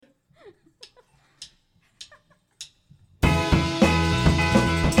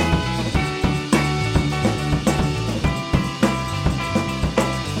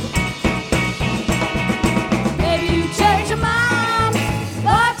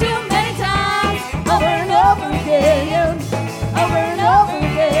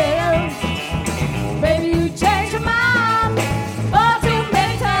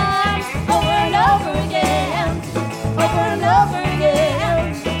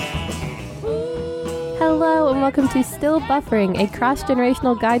and welcome to Still Buffering, a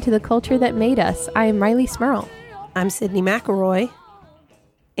cross-generational guide to the culture that made us. I am Riley Smurl. I'm Sydney McElroy.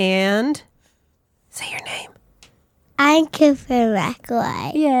 And say your name. I'm Cooper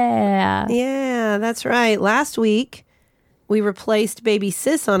McElroy. Yeah. Yeah, that's right. Last week, we replaced Baby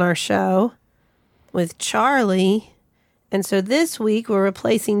Sis on our show with Charlie. And so this week, we're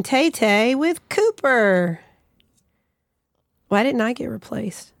replacing Tay-Tay with Cooper. Why didn't I get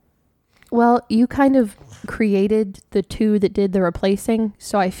replaced? Well, you kind of created the two that did the replacing,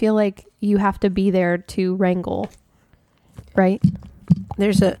 so I feel like you have to be there to wrangle, right?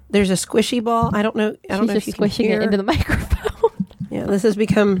 There's a squishy ball. I don't know if you can squishing hear it into the microphone. Yeah, this has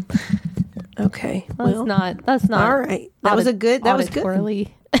become okay. That's not. All right. That was good. Yeah,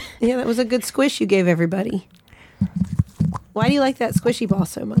 that was a good squish you gave everybody. Why do you like that squishy ball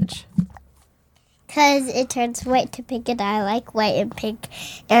so much? Because it turns white to pink, and I like white and pink,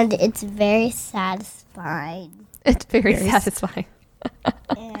 and it's very satisfying. It's very satisfying.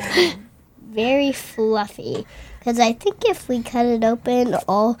 And very fluffy. Because I think if we cut it open,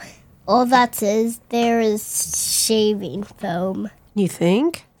 all that is there is shaving foam. You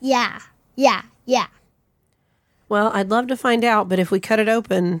think? Yeah. Well, I'd love to find out, but if we cut it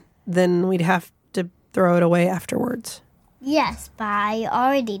open, then we'd have to throw it away afterwards. Yes, but I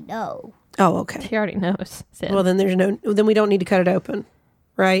already know. Oh, okay. She already knows. Sid. Well, then then we don't need to cut it open,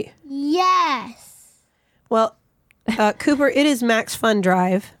 right? Yes. Well, Cooper, it is Max Fun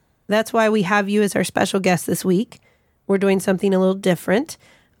Drive. That's why we have you as our special guest this week. We're doing something a little different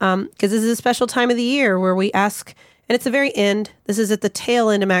because this is a special time of the year where we ask, and it's the very end. This is at the tail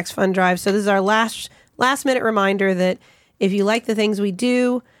end of Max Fun Drive. So this is our last minute reminder that if you like the things we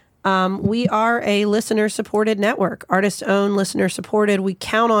do, we are a listener-supported network, artist-owned, listener-supported. We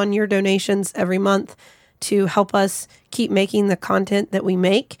count on your donations every month to help us keep making the content that we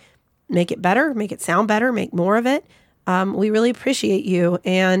make it better, make it sound better, make more of it. We really appreciate you.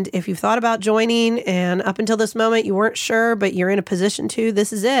 And if you've thought about joining and up until this moment you weren't sure, but you're in a position to,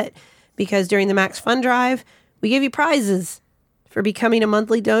 this is it. Because during the Max Fun Drive, we give you prizes for becoming a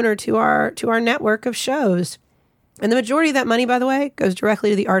monthly donor to our network of shows. And the majority of that money, by the way, goes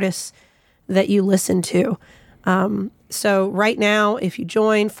directly to the artists that you listen to. So right now, if you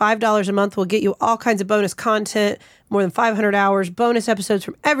join, $5 a month will get you all kinds of bonus content, more than 500 hours, bonus episodes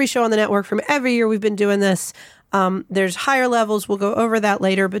from every show on the network from every year we've been doing this. There's higher levels. We'll go over that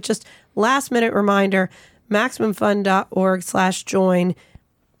later. But just last minute reminder, MaximumFun.org/join.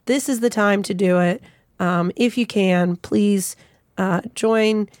 This is the time to do it. If you can, please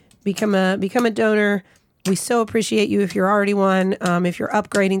join, become a donor. We so appreciate you if you're already one. If you're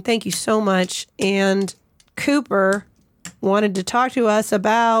upgrading, thank you so much. And Cooper wanted to talk to us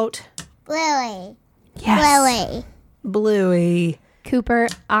about Bluey. Yes. Bluey. Cooper,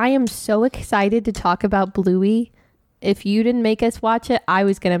 I am so excited to talk about Bluey. If you didn't make us watch it, I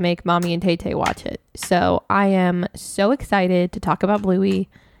was going to make Mommy and Tay-Tay watch it. So I am so excited to talk about Bluey.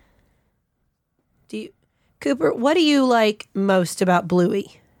 Cooper, what do you like most about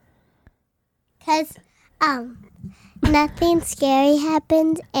Bluey? Because nothing scary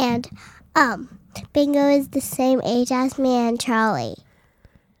happens, and Bingo is the same age as me and Charlie.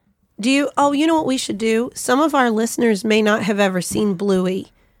 You know what we should do? Some of our listeners may not have ever seen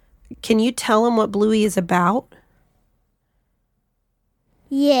Bluey. Can you tell them what Bluey is about?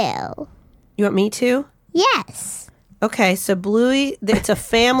 You. You want me to? Yes. Okay, so Bluey, it's a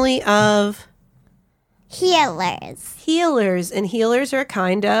family of Healers. Healers, and healers are a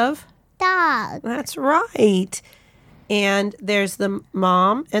kind of Dog. That's right. And there's the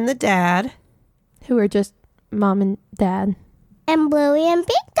mom and the dad. Who are just mom and dad. And Bluey and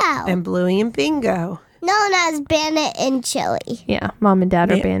Bingo. And Bluey and Bingo. Known as Bandit and Chili. Yeah, mom and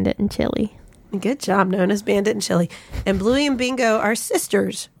dad are Bandit and Chili. Good job, known as Bandit and Chili. And Bluey and Bingo are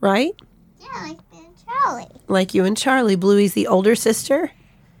sisters, right? Yeah, like me and Charlie. Like you and Charlie. Bluey's the older sister.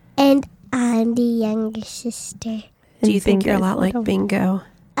 And I'm the younger sister. Do you think you're a lot like Bingo?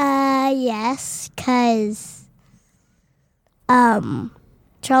 Yes, because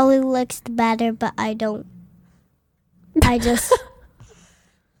Charlie looks better, but I don't. I just...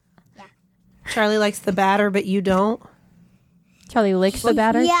 Yeah. Charlie likes the batter, but you don't? Charlie licks the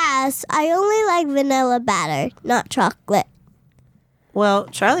batter? Yes, I only like vanilla batter, not chocolate. Well,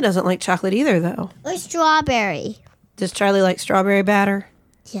 Charlie doesn't like chocolate either, though. Or strawberry. Does Charlie like strawberry batter?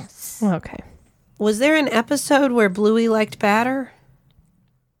 Yes. Okay. Was there an episode where Bluey liked batter?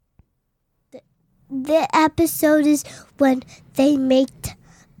 The episode is when they make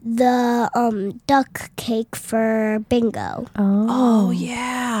the duck cake for Bingo. Oh,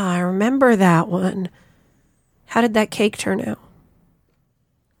 yeah. I remember that one. How did that cake turn out?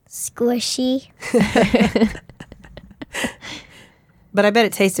 Squishy. But I bet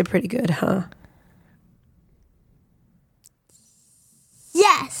it tasted pretty good, huh?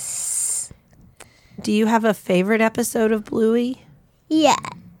 Yes. Do you have a favorite episode of Bluey?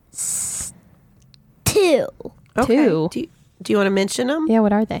 Yes. 2. Okay. 2. Do you want to mention them? Yeah,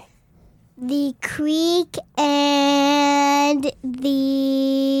 what are they? The creek and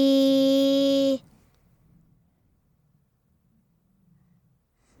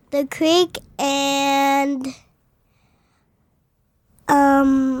the creek and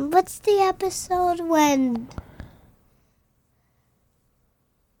what's the episode when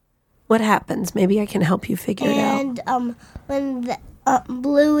What happens? Maybe I can help you figure it out. and when the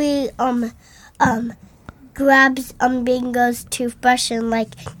Bluey grabs Bingo's toothbrush and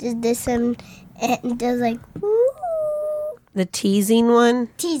like does this and does like woo. The teasing one?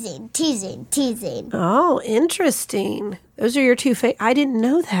 Teasing. Oh, interesting. Those are your two I didn't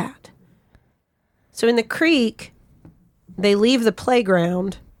know that. So in the creek, they leave the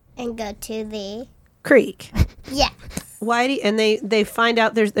playground. And go to the Creek. yeah. And they find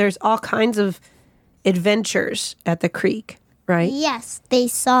out there's all kinds of adventures at the creek, right? Yes, they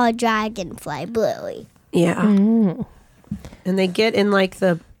saw a dragonfly, Bluey. Yeah. Mm. And they get in like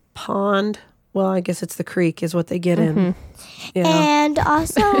the pond. Well, I guess it's the creek is what they get in. Yeah. And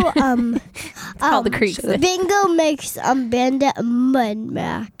also, Called the creek. Bingo makes Bandit a mud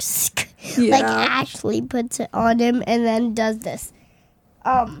mask. Yeah. Like Ashley puts it on him and then does this.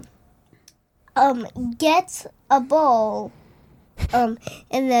 Gets a bowl, and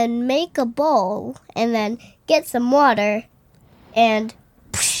then make a bowl, and then get some water, and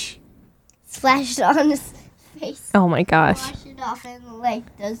splash it on his face. Oh my gosh. Wash it off and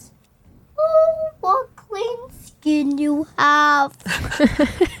like this. Oh, what clean skin you have.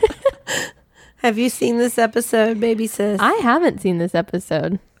 Have you seen this episode, baby sis? I haven't seen this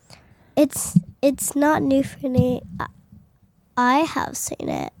episode. It's not new for me. I have seen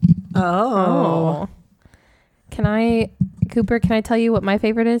it. Oh. Cooper, can I tell you what my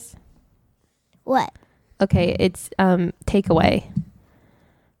favorite is? What? Okay, it's Takeaway.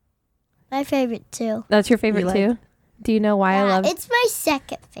 My favorite too. That's your favorite You like- too? Do you know why I love It's my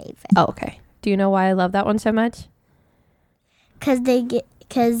second favorite. Oh, okay. Do you know why I love that one so much? Cause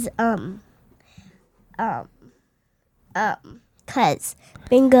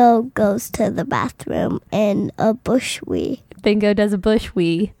Bingo goes to the bathroom in a bushwee. Bingo does a bush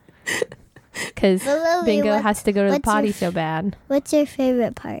wee. Because But Lily, Bingo what- has to go to the what's your potty f- so bad. What's your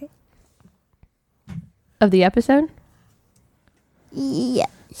favorite part? Of the episode?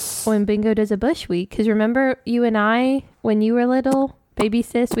 Yes. When Bingo does a bush wee. Because remember you and I, when you were little, baby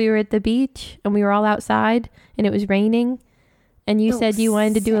sis, we were at the beach and we were all outside and it was raining. And you Don't said you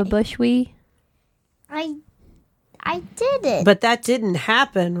wanted to do a say. bush wee. I did it. But that didn't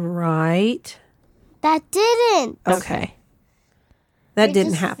happen, right? That didn't. Okay. That You're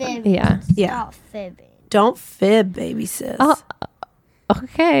didn't just happen. fibbing. Yeah. Yeah. Stop fibbing. Don't fib, baby sis. Oh,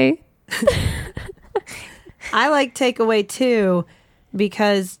 okay. I like Takeaway too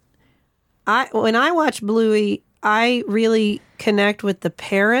because when I watch Bluey, I really connect with the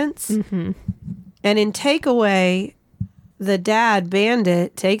parents. Mm-hmm. And in Takeaway, the dad,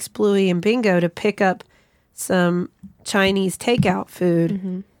 Bandit, takes Bluey and Bingo to pick up some Chinese takeout food.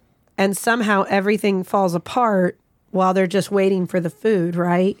 Mm-hmm. And somehow everything falls apart while they're just waiting for the food,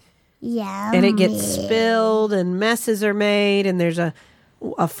 right? Yeah. And it gets spilled and messes are made and there's a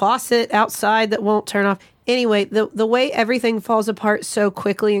faucet outside that won't turn off. Anyway, the way everything falls apart so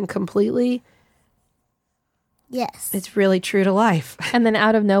quickly and completely, Yes. it's really true to life. And then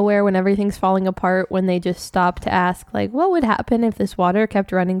out of nowhere, when everything's falling apart, when they just stop to ask, like, what would happen if this water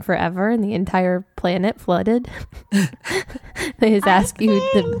kept running forever and the entire planet flooded? They just ask you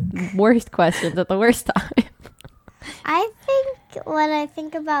the worst questions at the worst time. I think what I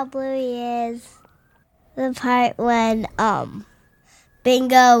think about Bluey is the part when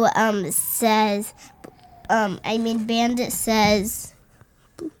Bingo says Bandit says,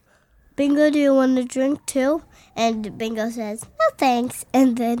 Bingo, do you want a drink too? And Bingo says, no thanks.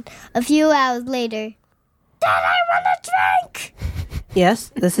 And then a few hours later, Dad, I want a drink. Yes,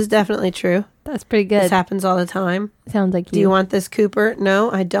 this is definitely true. That's pretty This good. happens all the time. Sounds like Do you want this, Cooper? No,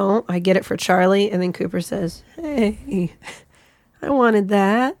 I don't. I get it for Charlie. And then Cooper says, hey, I wanted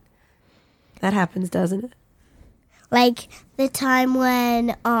that. That happens, doesn't it? Like the time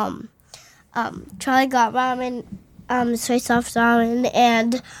when Charlie got ramen, soy sauce ramen,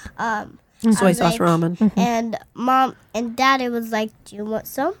 and Soy sauce ramen. and Mom and Daddy was like, do you want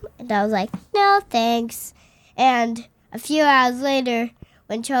some? And I was like, no, thanks. And a few hours later,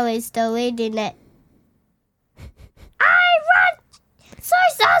 when Charlie's still eating it, I want soy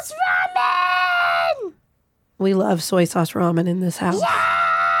sauce ramen! We love soy sauce ramen in this house.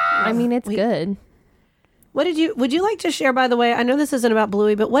 I mean, it's good. Would you like to share, by the way, I know this isn't about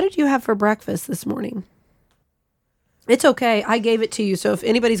Bluey, but what did you have for breakfast this morning? It's okay. I gave it to you. So if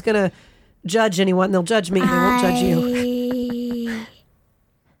anybody's going to judge anyone, they'll judge me. They won't judge you.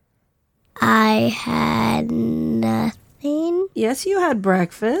 I had nothing. Yes, you had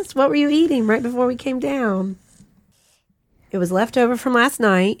breakfast. What were you eating right before we came down? It was left over from last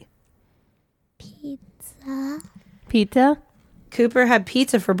night. Pizza? Cooper had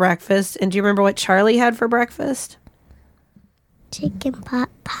pizza for breakfast. And do you remember what Charlie had for breakfast? Chicken pot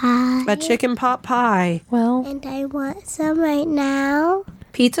pie. A chicken pot pie. Well, And I want some right now.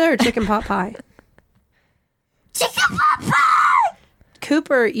 Pizza or chicken pot pie? Chicken pot pie!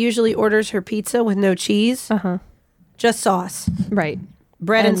 Cooper usually orders her pizza with no cheese. Just sauce. right.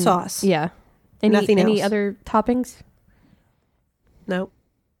 Bread and sauce. Yeah. Nothing Any else. other toppings? Nope.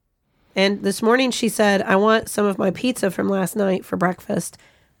 And this morning she said, I want some of my pizza from last night for breakfast,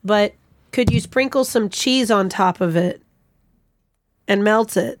 but could you sprinkle some cheese on top of it and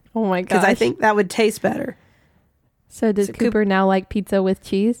melt it? Oh my gosh. Because I think that would taste better. So does Cooper now like pizza with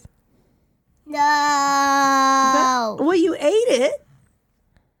cheese? No. Well, you ate it.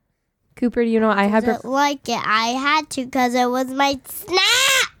 Cooper, do you know what I had? Didn't like it. I had to because it was my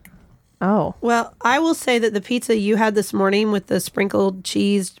snack. Oh. Well, I will say that the pizza you had this morning with the sprinkled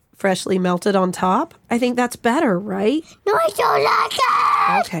cheese freshly melted on top, I think that's better, right? No, I don't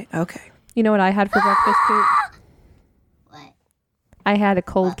like it. Okay. You know what I had for breakfast, Coop? What? I had a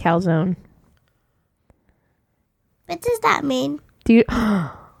cold calzone. What does that mean? Do you...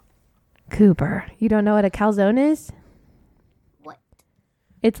 Cooper, you don't know what a calzone is? What?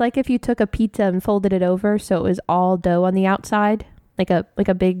 It's like if you took a pizza and folded it over so it was all dough on the outside, like a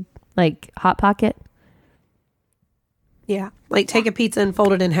big hot pocket. Yeah. Like take a pizza and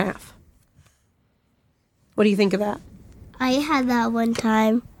fold it in half. What do you think of that? I had that one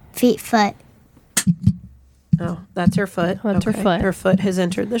time. Foot. Oh, that's her foot. That's her foot. Her foot has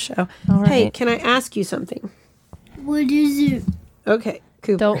entered the show. All Hey, right. can I ask you something? What is it? Okay,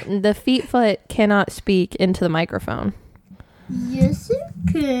 Cooper. The foot cannot speak into the microphone. Yes, it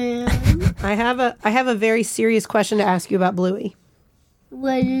can. I have a very serious question to ask you about Bluey.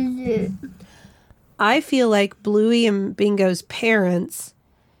 What is it? I feel like Bluey and Bingo's parents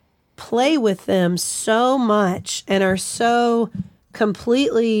play with them so much and are so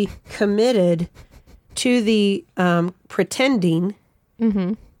completely committed to the pretending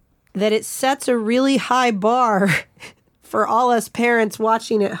that it sets a really high bar for all us parents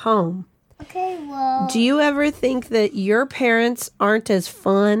watching at home. Okay, well. Do you ever think that your parents aren't as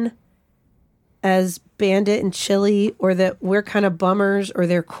fun as Bandit and Chili, or that we're kind of bummers, or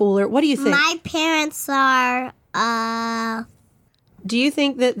they're cooler? What do you think? My parents are, Do you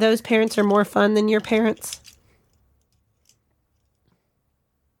think that those parents are more fun than your parents?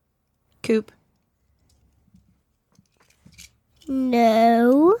 Coop?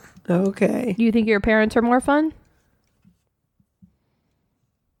 no. Okay. Do you think your parents are more fun?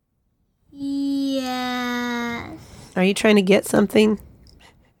 Yes. Are you trying to get something?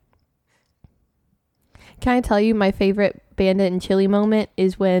 Can I tell you my favorite Bandit and Chili moment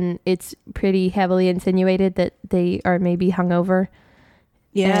is when it's pretty heavily insinuated that they are maybe hungover.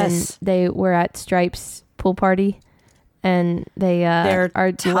 Yes. And they were at Stripe's pool party and they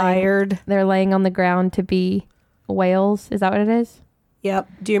are tired. They're laying on the ground to be whales. Is that what it is? Yep.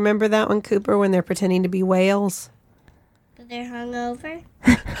 Do you remember that one, Cooper, when they're pretending to be whales? But they're hungover.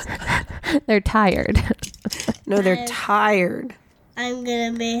 They're tired. No, they're tired. I'm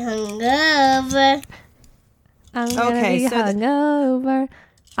gonna be hungover. I'm gonna Okay, be so hungover.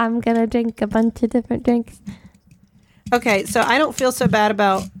 I'm gonna drink a bunch of different drinks. Okay, so I don't feel so bad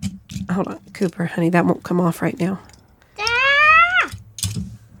about... Hold on, Cooper, honey, that won't come off right now. Ah!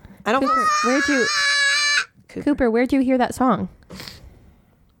 I don't... Cooper, where'd you hear that song?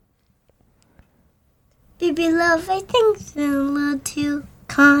 Baby love, I think it's been a little too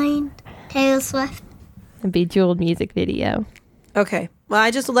kind. Taylor Swift. A Bejeweled music video. Okay. Well,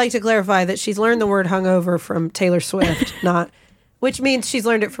 I just would like to clarify that she's learned the word hungover from Taylor Swift, which means she's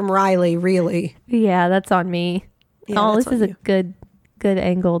learned it from Riley, really. Yeah, that's on me. Yeah, this that's is on a you. good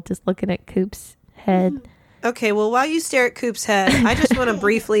angle, just looking at Coop's head. Okay, well, while you stare at Coop's head, I just want to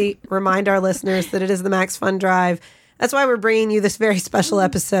briefly remind our listeners that it is the Max Fun Drive. That's why we're bringing you this very special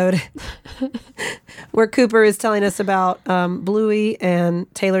episode where Cooper is telling us about Bluey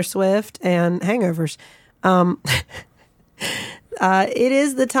and Taylor Swift and hangovers. It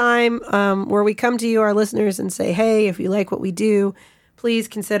is the time where we come to you, our listeners, and say, hey, if you like what we do, please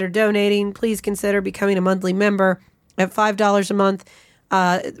consider donating. Please consider becoming a monthly member at $5 a month.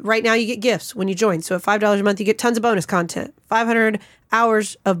 Right now you get gifts when you join. So at $5 a month, you get tons of bonus content. 500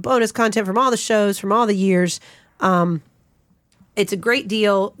 hours of bonus content from all the shows, from all the years. It's a great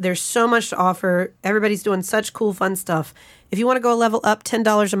deal. There's so much to offer. Everybody's doing such cool, fun stuff. If you want to go a level up,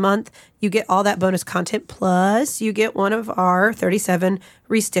 $10 a month, you get all that bonus content. Plus, you get one of our 37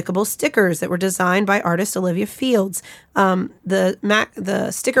 restickable stickers that were designed by artist Olivia Fields. The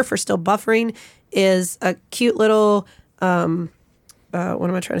sticker for Still Buffering is a cute little, what am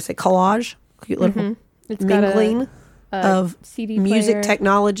I trying to say, collage? Cute little It's mingling got of CD music player,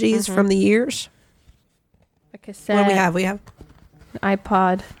 technologies from the years. a cassette, What do we have? We have, an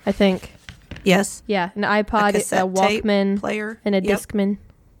iPod, I think. yes, Yeah, an iPod, a cassette tape Walkman, player. and a Yep. Discman.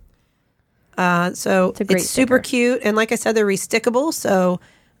 So a great it's super sticker. cute. And like I said, they're restickable. So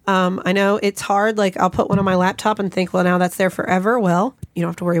I know it's hard. Like I'll put one on my laptop and think, well, now that's there forever. Well, you don't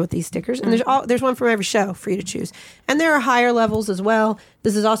have to worry with these stickers. And there's one from every show for you to choose. And there are higher levels as well.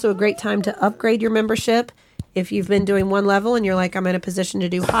 This is also a great time to upgrade your membership. If you've been doing one level and you're like, I'm in a position to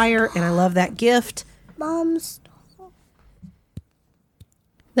do higher and I love that gift. Mom's.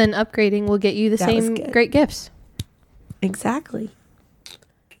 Then upgrading will get you the That was same good. great gifts. Exactly.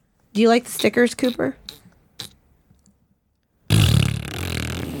 Do you like the stickers, Cooper?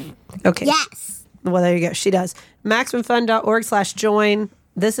 Okay. Yes. Well, there you go. She does. MaximumFun.org/join.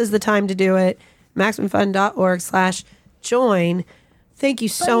 This is the time to do it. MaximumFun.org/join. Thank you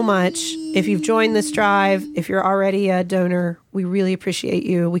so much. If you've joined this drive, if you're already a donor, we really appreciate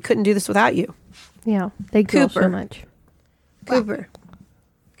you. We couldn't do this without you. Yeah, thank you all so Cooper. much. Cooper.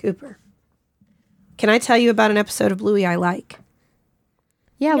 Can I tell you about an episode of Bluey I like?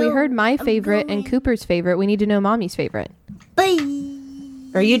 Yeah, we No, heard my I'm favorite and going. Cooper's favorite. We need to know Mommy's favorite. Bye.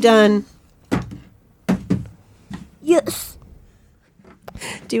 Are you done? Yes.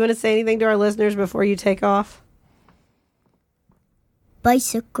 Do you want to say anything to our listeners before you take off?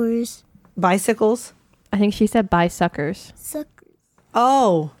 Bicycles. Bicycles? I think she said bye, suckers. Suckers.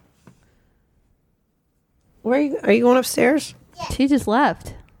 Oh. Where are you going upstairs? She just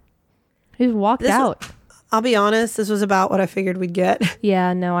left. She just walked This- out. I'll be honest, this was about what I figured we'd get.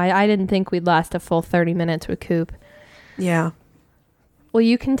 Yeah, no, I didn't think we'd last a full 30 minutes with Coop. Yeah. Well,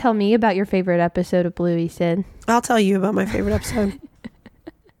 you can tell me about your favorite episode of Bluey, Sid. I'll tell you about my favorite episode.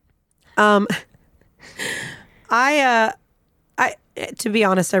 I to be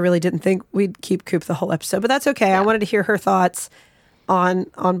honest, I really didn't think we'd keep Coop the whole episode, but that's okay. I wanted to hear her thoughts on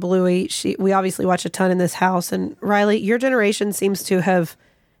Bluey. We obviously watch a ton in this house, and Riley, your generation seems to have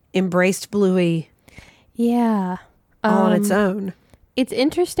embraced Bluey Yeah. all on its own. It's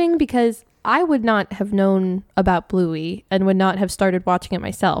interesting because I would not have known about Bluey and would not have started watching it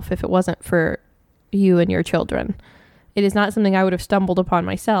myself if it wasn't for you and your children. It is not something I would have stumbled upon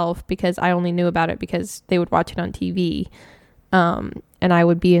myself because I only knew about it because they would watch it on TV. And I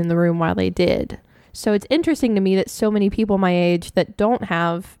would be in the room while they did. So it's interesting to me that so many people my age that don't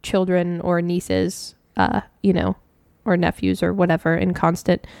have children or nieces, or nephews or whatever in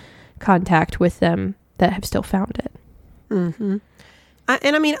constant contact with them that have still found it. Mm-hmm.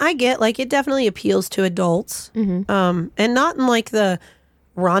 I get, like, it definitely appeals to adults. Mm-hmm. And not in, like, the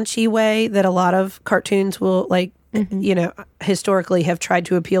raunchy way that a lot of cartoons will, like, historically have tried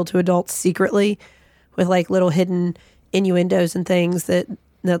to appeal to adults secretly with, like, little hidden innuendos and things that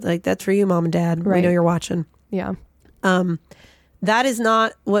like, that's for you, Mom and Dad. We Right. know you're watching. Yeah. That is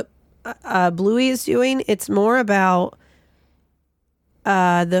not what Bluey is doing. It's more about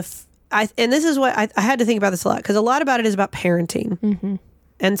and this is what I had to think about this a lot, because a lot about it is about parenting. Mm-hmm.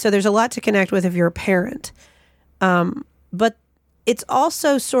 And so there's a lot to connect with if you're a parent. But it's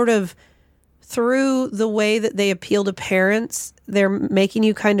also sort of through the way that they appeal to parents, they're making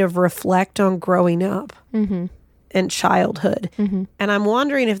you kind of reflect on growing up Mm-hmm. and childhood. Mm-hmm. And I'm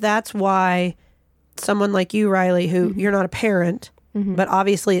wondering if that's why someone like you, Riley, who you're not a parent, Mm-hmm. but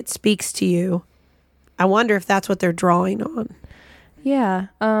obviously it speaks to you. I wonder if that's what they're drawing on. Yeah.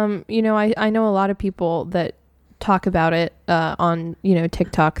 I know a lot of people that talk about it on,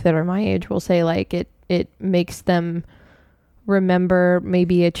 TikTok that are my age will say, like, it makes them remember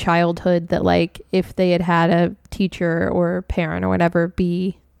maybe a childhood that, like, if they had a teacher or parent or whatever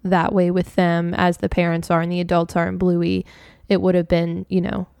be that way with them as the parents are and the adults are in Bluey, it would have been,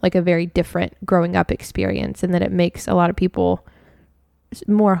 like a very different growing up experience, and that it makes a lot of people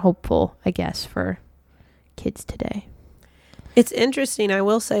more hopeful, I guess, for kids today. It's interesting. I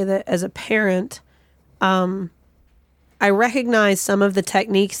will say that as a parent, I recognize some of the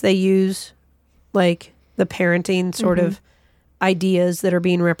techniques they use, like the parenting sort of ideas that are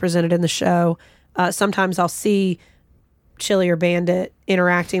being represented in the show. Sometimes I'll see Chili or Bandit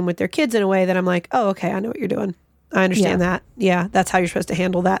interacting with their kids in a way that I'm like, oh, okay, I know what you're doing. I understand that. Yeah, that's how you're supposed to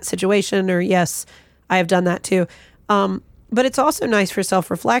handle that situation. Or yes, I have done that too. But it's also nice for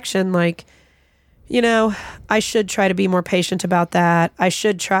self-reflection. Like, I should try to be more patient about that. I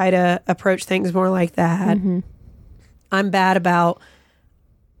should try to approach things more like that. Mm-hmm. I'm bad about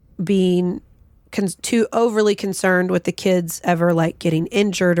being too overly concerned with the kids ever like getting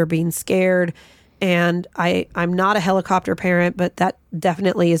injured or being scared. And I'm not a helicopter parent, but that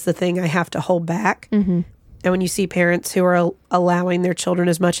definitely is the thing I have to hold back. Mm-hmm. And when you see parents who are allowing their children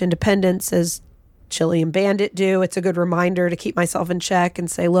as much independence as Chili and Bandit do, it's a good reminder to keep myself in check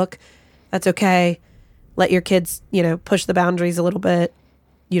and say, look, that's okay. Let your kids, push the boundaries a little bit.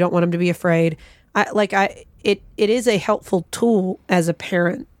 You don't want them to be afraid. It is a helpful tool as a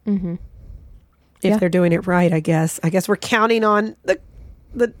parent. Mm-hmm. If they're doing it right, I guess. I guess we're counting on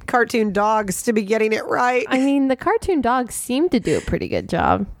the cartoon dogs to be getting it right. I mean, the cartoon dogs seem to do a pretty good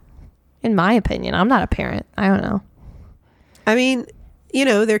job, in my opinion. I'm not a parent. I don't know. I mean,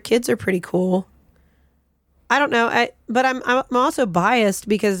 their kids are pretty cool. I don't know. But I'm also biased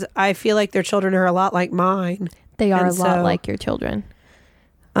because I feel like their children are a lot like mine. They are a lot like your children.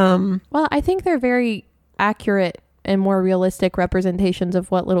 Well, I think they're very accurate and more realistic representations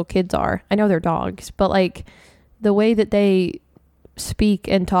of what little kids are. I know they're dogs, but like the way that they speak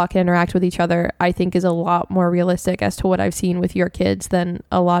and talk and interact with each other, I think is a lot more realistic as to what I've seen with your kids than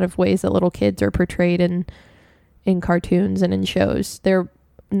a lot of ways that little kids are portrayed in cartoons and in shows. They're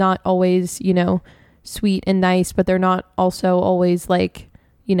not always, sweet and nice, but they're not also always like,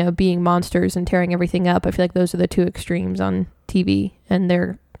 being monsters and tearing everything up. I feel like those are the two extremes on TV, and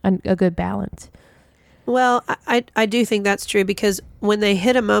they're a good balance. Well, I do think that's true, because when they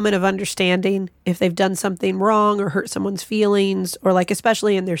hit a moment of understanding, if they've done something wrong or hurt someone's feelings, or like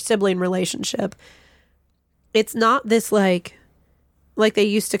especially in their sibling relationship, it's not this like they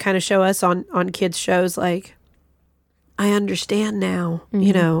used to kind of show us on kids shows, like, I understand now,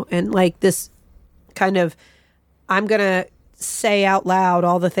 Mm-hmm. and like this kind of, I'm going to say out loud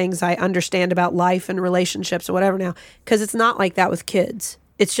all the things I understand about life and relationships or whatever now, because it's not like that with kids.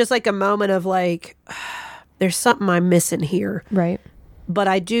 It's just like a moment of like, there's something I'm missing here. Right. But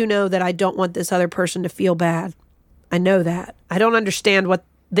I do know that I don't want this other person to feel bad. I know that. I don't understand what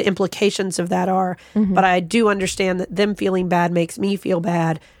the implications of that are, Mm-hmm. but I do understand that them feeling bad makes me feel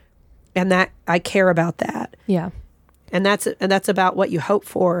bad, and that I care about that. Yeah. And that's about what you hope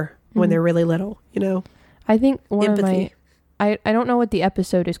for when they're really little, I think one Empathy. of my, I don't know what the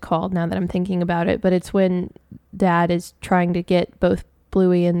episode is called now that I'm thinking about it, but it's when Dad is trying to get both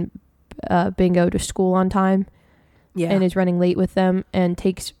Bluey and Bingo to school on time, and is running late with them, and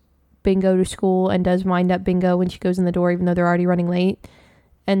takes Bingo to school and does wind up Bingo when she goes in the door, even though they're already running late.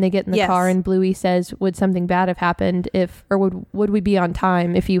 And they get in the car, and Bluey says, would something bad have happened would we be on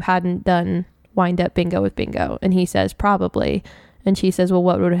time if you hadn't done wind up Bingo with Bingo? And he says, probably. And she says, well,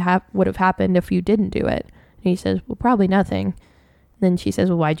 what would have happened if you didn't do it? And he says, well, probably nothing. And then she says,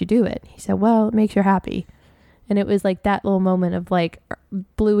 well, why'd you do it? He said, well, it makes her happy. And it was like that little moment of like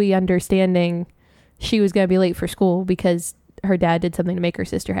Bluey understanding she was going to be late for school because her dad did something to make her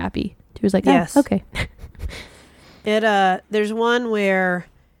sister happy. She was like, yes. Oh, okay. There's one where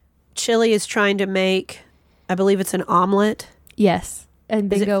Chili is trying to make, I believe it's an omelet. Yes.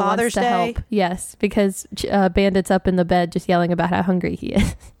 And Is it Bingo wants Father's to Day? help. Yes, because Bandit's up in the bed just yelling about how hungry he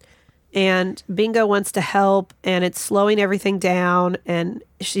is. And Bingo wants to help, and it's slowing everything down, and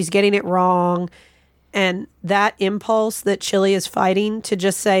she's getting it wrong. And that impulse that Chili is fighting to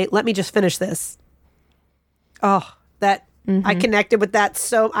just say, let me just finish this. Oh, that I connected with that.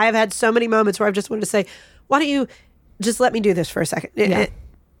 So I've had so many moments where I've just wanted to say, why don't you just let me do this for a second?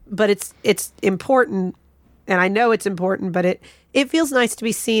 But it's important, and I know it's important, but it feels nice to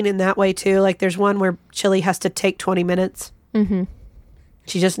be seen in that way too. Like there's one where Chili has to take 20 minutes. Mm-hmm.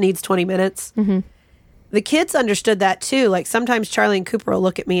 She just needs 20 minutes. Mm-hmm. The kids understood that too. Like sometimes Charlie and Cooper will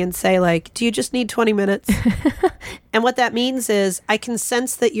look at me and say like, do you just need 20 minutes? And what that means is I can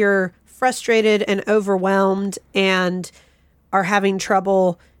sense that you're frustrated and overwhelmed and are having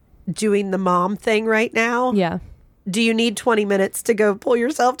trouble doing the mom thing right now. Yeah. Do you need 20 minutes to go pull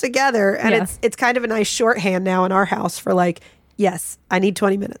yourself together? And it's kind of a nice shorthand now in our house for like, yes, I need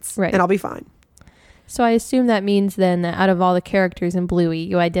 20 minutes, right, and I'll be fine. So I assume that means then that out of all the characters in Bluey,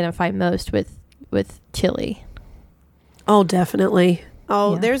 you identify most with Chili. Oh, definitely.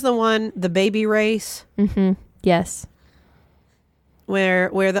 Oh, Yeah. there's the one, the baby race, Mm-hmm. Yes. where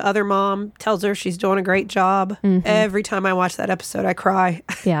the other mom tells her she's doing a great job. Mhm. Every time I watch that episode, I cry.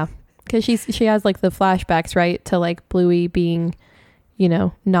 Yeah. Because she has like the flashbacks, right, to like Bluey being,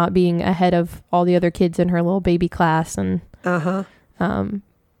 not being ahead of all the other kids in her little baby class, and Uh-huh.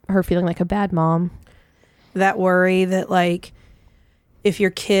 her feeling like a bad mom. that worry that like if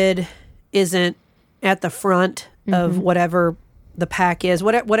your kid isn't at the front of whatever the pack is,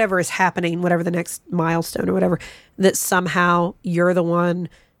 whatever is happening, whatever the next milestone or whatever, that somehow you're the one,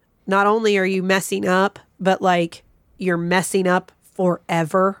 not only are you messing up, but like you're messing up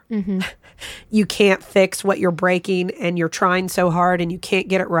forever. You can't fix what you're breaking and you're trying so hard and you can't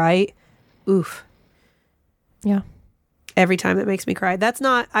get it right. Oof. Yeah. Every time it makes me cry. That's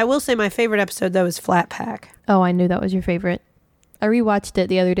not, I will say my favorite episode though is Flat Pack. Oh, I knew that was your favorite. I rewatched it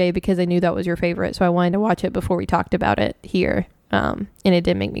the other day because I knew that was your favorite. So I wanted to watch it before we talked about it here. And it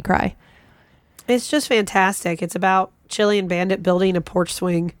did make me cry. It's just fantastic. It's about Chili and Bandit building a porch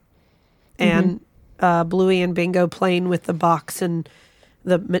swing and Bluey and Bingo playing with the box and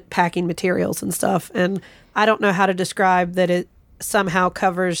the packing materials and stuff. And I don't know how to describe that it somehow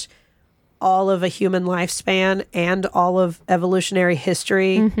covers all of a human lifespan and all of evolutionary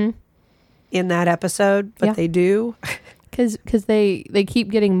history in that episode, but they do. Because they keep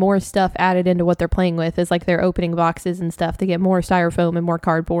getting more stuff added into what they're playing with. It's like they're opening boxes and stuff. They get more styrofoam and more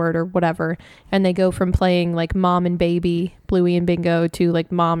cardboard or whatever. And they go from playing like mom and baby, Bluey and Bingo, to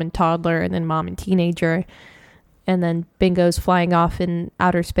like mom and toddler and then mom and teenager. And then Bingo's flying off in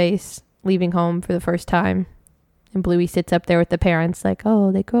outer space, leaving home for the first time. And Bluey sits up there with the parents like,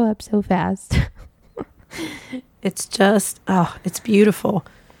 oh, they grow up so fast. It's just, it's beautiful.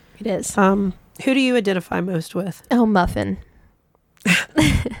 It is. Who do you identify most with? Oh, Muffin.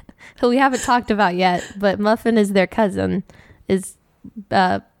 Who we haven't talked about yet, but Muffin is their cousin. Is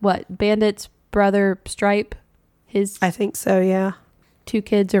Bandit's brother Stripe? I think so, yeah. 2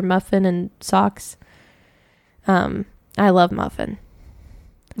 kids are Muffin and Socks. I love Muffin.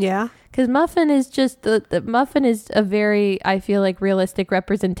 Yeah. Because Muffin is just the Muffin is a very, I feel like, realistic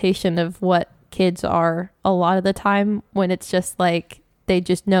representation of what kids are a lot of the time, when it's just like they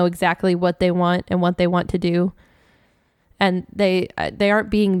just know exactly what they want and what they want to do, and they aren't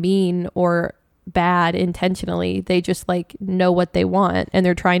being mean or bad intentionally. They just like know what they want and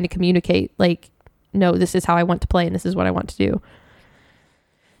they're trying to communicate like, no, this is how I want to play and this is what I want to do.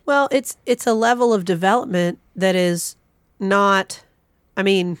 Well, it's a level of development that is not, I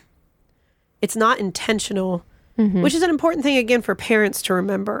mean, it's not intentional, which is an important thing, again, for parents to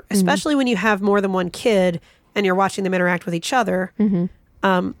remember, especially when you have more than one kid and you're watching them interact with each other.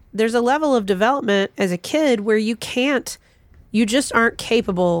 There's a level of development as a kid where you just aren't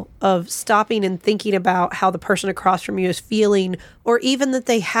capable of stopping and thinking about how the person across from you is feeling, or even that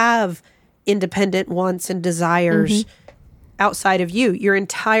they have independent wants and desires outside of you. Your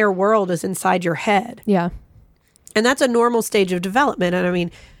entire world is inside your head. Yeah. And that's a normal stage of development. And I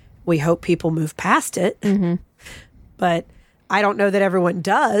mean, we hope people move past it, but I don't know that everyone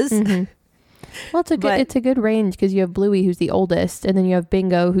does. Well, it's a good range because you have Bluey, who's the oldest, and then you have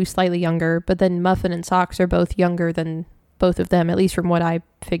Bingo, who's slightly younger, but then Muffin and Socks are both younger than both of them, at least from what I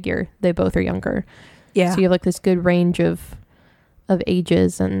figure. They both are younger. Yeah. So you have like this good range of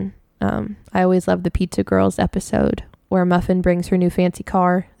ages. And I always love the Pizza Girls episode where Muffin brings her new fancy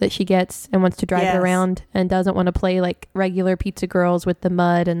car that she gets and wants to drive it around and doesn't want to play like regular Pizza Girls with the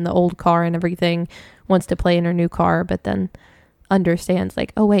mud and the old car and everything, wants to play in her new car, but then understands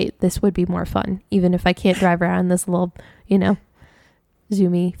like, oh wait, this would be more fun even if I can't drive around this little,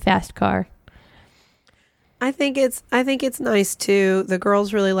 zoomy fast car. I think it's nice too. The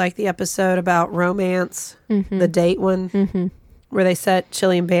girls really like the episode about romance, the date one, where they set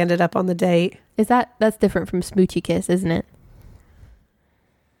Chili and Bandit up on the date. That's different from Smoochy Kiss, isn't it?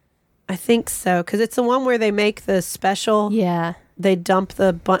 I think so, because it's the one where they make the special. Yeah. They dump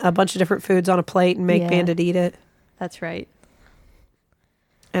a bunch of different foods on a plate and make Bandit eat it. That's right.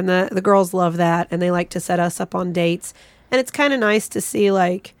 And the girls love that, and they like to set us up on dates. And it's kind of nice to see,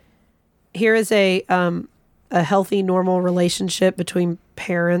 like, here is a healthy, normal relationship between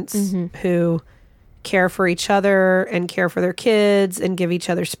parents who care for each other and care for their kids and give each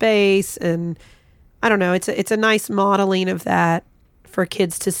other space. And I don't know, it's a nice modeling of that for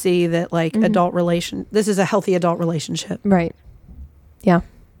kids to see that, like, this is a healthy adult relationship. Right. Yeah.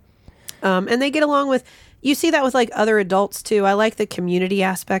 And they get along with, you see that with like other adults too. I like the community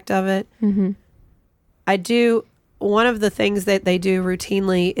aspect of it. I do. One of the things that they do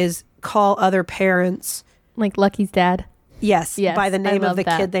routinely is call other parents, like Lucky's dad. Yes. By the name of the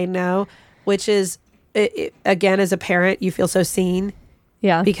kid they know, which is, again, as a parent, you feel so seen.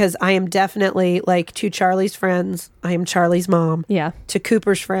 Yeah. Because I am definitely, like, to Charlie's friends, I am Charlie's mom. Yeah. To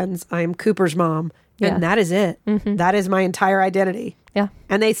Cooper's friends, I am Cooper's mom. Yeah. And that is it. That is my entire identity. Yeah.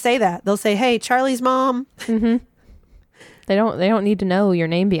 And they say that. They'll say, hey, Charlie's mom. They don't need to know your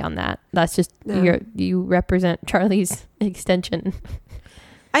name beyond that. That's just you represent Charlie's extension.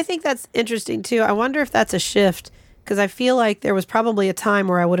 I think that's interesting too. I wonder if that's a shift because I feel like there was probably a time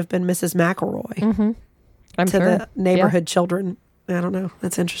where I would have been Mrs. McElroy I'm to sure. the neighborhood children. I don't know.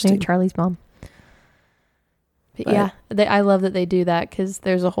 That's interesting. Maybe Charlie's mom. But yeah, I love that they do that because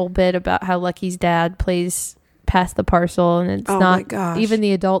there's a whole bit about how Lucky's dad plays pass the parcel, and it's Oh not my gosh. even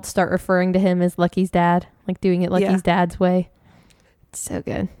the adults start referring to him as Lucky's dad, like doing it Lucky's dad's way. It's so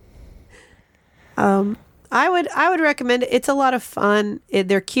good. I would recommend it. It's a lot of fun.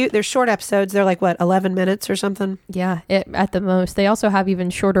 They're cute. They're short episodes. They're like 11 minutes or something. Yeah, at the most. They also have even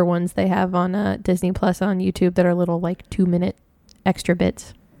shorter ones they have on Disney Plus on YouTube that are little like 2-minute extra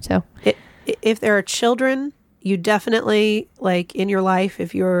bits. So if there are children, you definitely like in your life,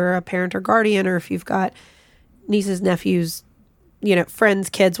 if you're a parent or guardian, or if you've got nieces, nephews, friends,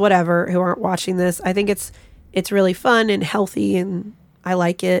 kids, whatever, who aren't watching this, I think it's really fun and healthy, and I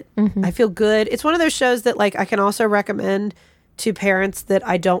like it. I feel good. It's one of those shows that like I can also recommend to parents that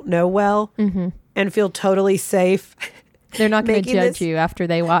I don't know well and feel totally safe. They're not going to judge you after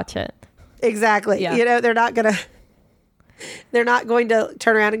they watch it. Exactly. Yeah. They're not going to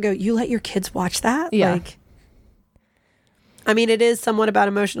turn around and go, "You let your kids watch that?" Yeah. Like, I mean, it is somewhat about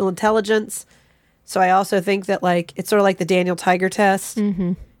emotional intelligence. So I also think that like it's sort of like the Daniel Tiger test.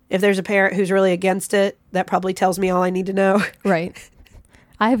 If there's a parent who's really against it, that probably tells me all I need to know. Right.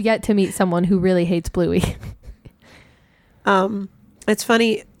 I have yet to meet someone who really hates Bluey. It's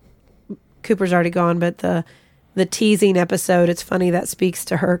funny. Cooper's already gone, but the teasing episode, it's funny that speaks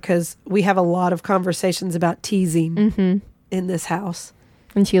to her because we have a lot of conversations about teasing in this house.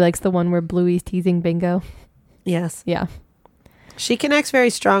 And she likes the one where Bluey's teasing Bingo. Yes. Yeah. She connects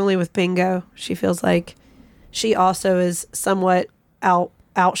very strongly with Bingo. She feels like she also is somewhat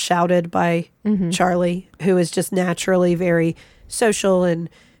outshouted by Charlie, who is just naturally very social and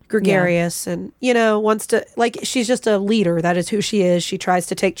gregarious and, wants to, like, she's just a leader. That is who she is. She tries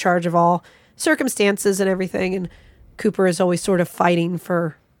to take charge of all circumstances and everything. And Cooper is always sort of fighting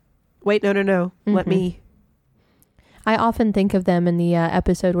for, wait, no, let me. I often think of them in the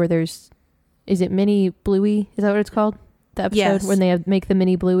episode where is it Mini Bluey? Is that what it's called? The episode Yes. when they make the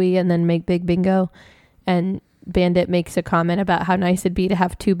Mini Bluey and then make Big Bingo. And Bandit makes a comment about how nice it'd be to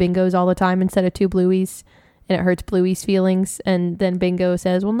have 2 Bingos all the time instead of 2 Blueys. And it hurts Bluey's feelings. And then Bingo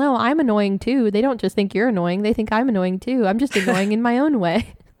says, well, no, I'm annoying too. They don't just think you're annoying. They think I'm annoying too. I'm just annoying in my own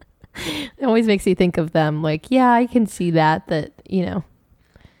way. It always makes you think of them like, yeah, I can see that,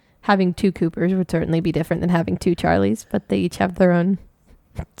 having 2 Coopers would certainly be different than having 2 Charlies, but they each have their own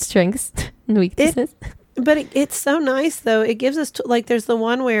strengths and weaknesses. But it's so nice, though. It gives us, like, there's the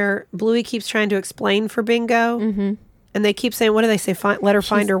one where Bluey keeps trying to explain for Bingo. And they keep saying, what do they say? Let her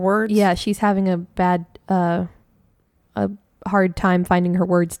find her words? Yeah, she's having a bad, a hard time finding her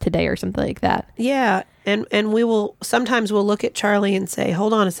words today or something like that. Yeah. And sometimes we'll look at Charlie and say,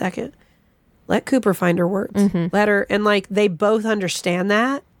 hold on a second. Let Cooper find her words. Let her, and like, they both understand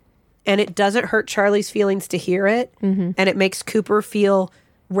that. And it doesn't hurt Charlie's feelings to hear it. And it makes Cooper feel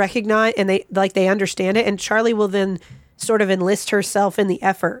recognized, and they understand it. And Charlie will then sort of enlist herself in the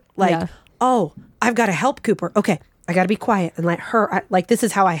effort. Like, oh, I've got to help Cooper. Okay, I got to be quiet and let her, this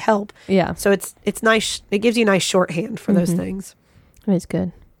is how I help. Yeah. So it's nice. It gives you nice shorthand for those things. It is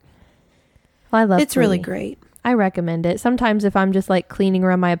good. Well, I love It's really Bluey. great. I recommend it. Sometimes if I'm just like cleaning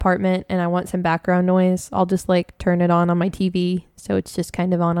around my apartment and I want some background noise, I'll just like turn it on my TV. So it's just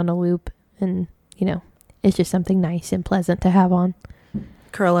kind of on a loop, and it's just something nice and pleasant to have on.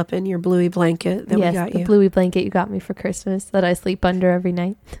 Curl up in your Bluey blanket that we got the you. Bluey blanket you got me for Christmas that I sleep under every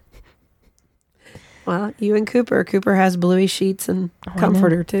night. Well, you and Cooper. Cooper has Bluey sheets and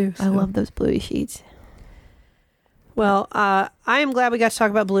comforter too. I love those Bluey sheets. Well, I am glad we got to talk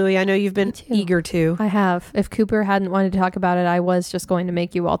about Bluey. I know you've been eager to. I have. If Cooper hadn't wanted to talk about it, I was just going to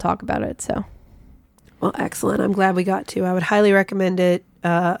make you all talk about it. So, well, excellent. I'm glad we got to. I would highly recommend it,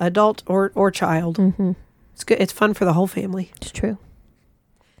 adult or child. It's good. It's fun for the whole family. It's true.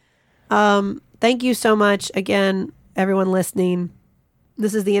 Thank you so much again, everyone listening.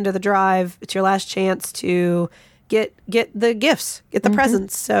 This is the end of the drive. It's your last chance to get the gifts, get the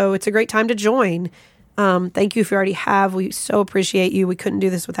presents. So it's a great time to join. Thank you if you already have. We so appreciate you. We couldn't do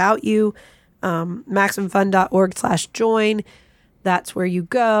this without you. MaximumFun.org/join. That's where you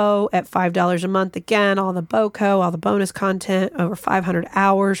go at $5 a month. Again, all the BOCO, all the bonus content, over 500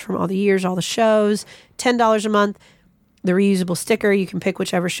 hours from all the years, all the shows. $10 a month. The reusable sticker. You can pick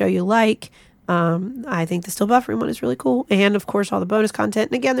whichever show you like. I think the Still Buffering one is really cool. And of course, all the bonus content.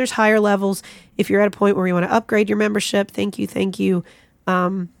 And again, there's higher levels. If you're at a point where you want to upgrade your membership, thank you.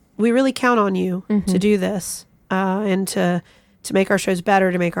 We really count on you to do this, and to make our shows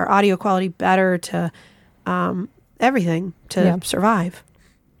better, to make our audio quality better, to everything, to survive.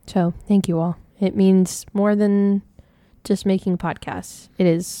 So thank you all. It means more than just making podcasts. It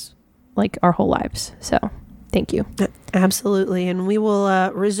is like our whole lives. So thank you. Absolutely. And we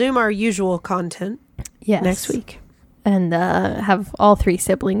will resume our usual content next week. And have all 3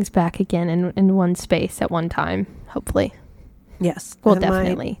 siblings back again in one space at one time, hopefully. Yes. Well, and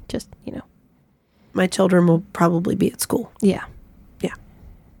definitely. My children will probably be at school. Yeah. Yeah.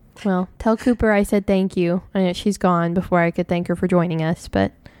 Well, tell Cooper I said thank you. I know she's gone before I could thank her for joining us,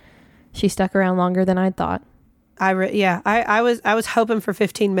 but she stuck around longer than I thought. I was hoping for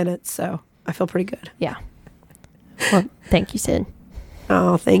 15 minutes, so I feel pretty good. Yeah. Well, thank you, Sid.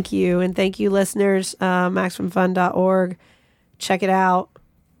 Oh, thank you. And thank you, listeners. MaximumFun.org. Check it out.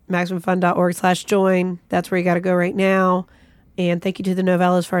 MaximumFun.org/join. That's where you got to go right now. And thank you to the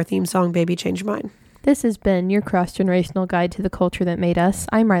Novellas for our theme song, Baby Change Mine. This has been your cross-generational guide to the culture that made us.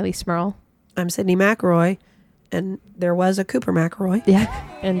 I'm Riley Smurl. I'm Sydney McElroy. And there was a Cooper McElroy. Yeah.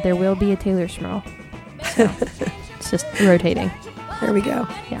 And there will be a Taylor Smurl. So it's just rotating. There we go.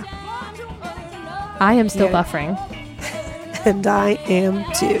 Yeah. I am still buffering. And I am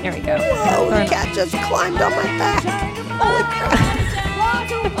too. There we go. Whoa, the cat just climbed on my back. Holy crap.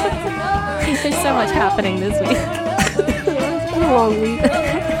 There's so much happening this week. It's been a long week.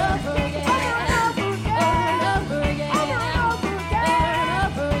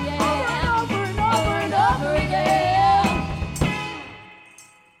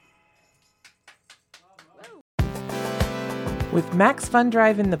 With Max Fun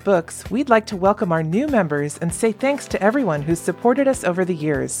Drive in the books, we'd like to welcome our new members and say thanks to everyone who's supported us over the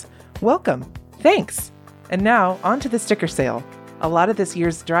years. Welcome. Thanks. And now, on to the sticker sale. A lot of this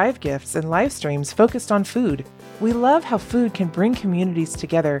year's Drive gifts and live streams focused on food. We love how food can bring communities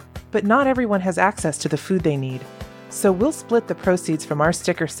together, but not everyone has access to the food they need. So we'll split the proceeds from our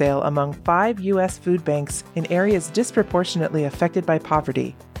sticker sale among 5 U.S. food banks in areas disproportionately affected by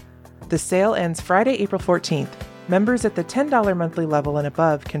poverty. The sale ends Friday, April 14th. Members at the $10 monthly level and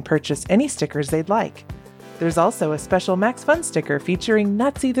above can purchase any stickers they'd like. There's also a special Max Fun sticker featuring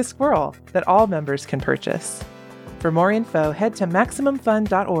Nutsy the Squirrel that all members can purchase. For more info, head to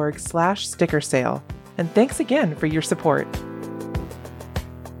MaximumFun.org/sticker sale. And thanks again for your support.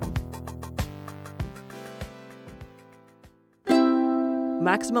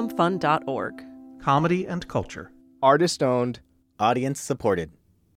 MaximumFun.org. Comedy and culture. Artist owned. Audience supported.